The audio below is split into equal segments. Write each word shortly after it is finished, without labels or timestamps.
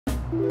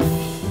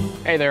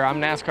Hey there, I'm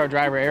NASCAR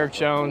driver Eric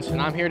Jones,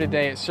 and I'm here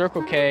today at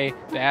Circle K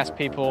to ask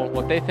people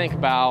what they think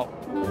about,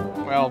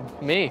 well,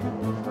 me.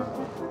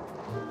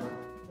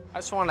 I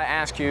just wanted to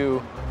ask you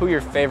who your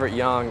favorite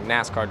young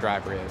NASCAR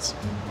driver is.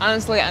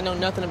 Honestly, I know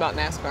nothing about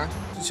NASCAR.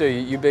 So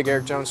you big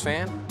Eric Jones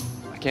fan?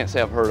 I can't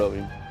say I've heard of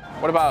him.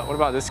 What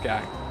about this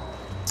guy?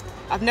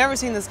 I've never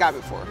seen this guy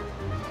before.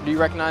 Do you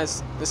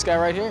recognize this guy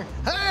right here?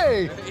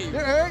 Hey,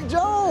 you're Eric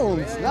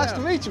Jones. Nice to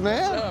meet you,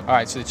 man. All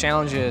right, so the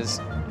challenge is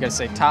you gotta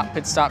say top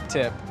pit stop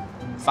tip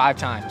 5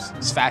 times,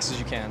 as fast as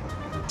you can.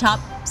 Top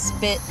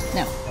pit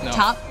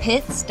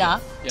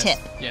stop Yes. tip.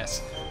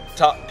 Yes.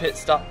 Top pit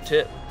stop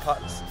tip.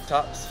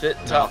 Top spit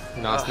top.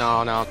 No.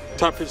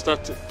 Top pit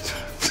stop tip.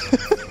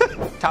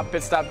 Top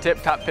pit stop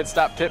tip, top pit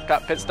stop tip,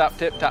 top pit stop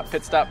tip, top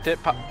pit stop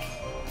tip, pop.